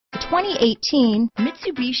2018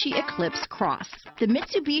 Mitsubishi Eclipse Cross. The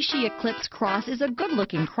Mitsubishi Eclipse Cross is a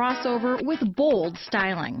good-looking crossover with bold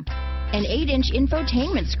styling. An 8-inch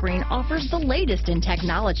infotainment screen offers the latest in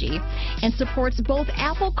technology and supports both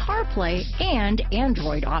Apple CarPlay and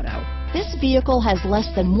Android Auto. This vehicle has less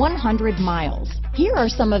than 100 miles. Here are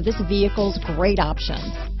some of this vehicle's great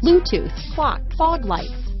options: Bluetooth, clock, fog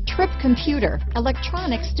lights, trip computer,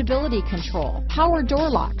 electronic stability control, power door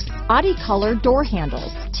locks, body color door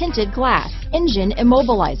handles, tinted glass, engine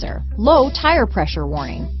immobilizer, low tire pressure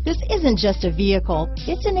warning. This isn't just a vehicle,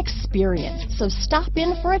 it's an experience. So stop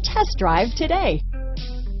in for a test drive today.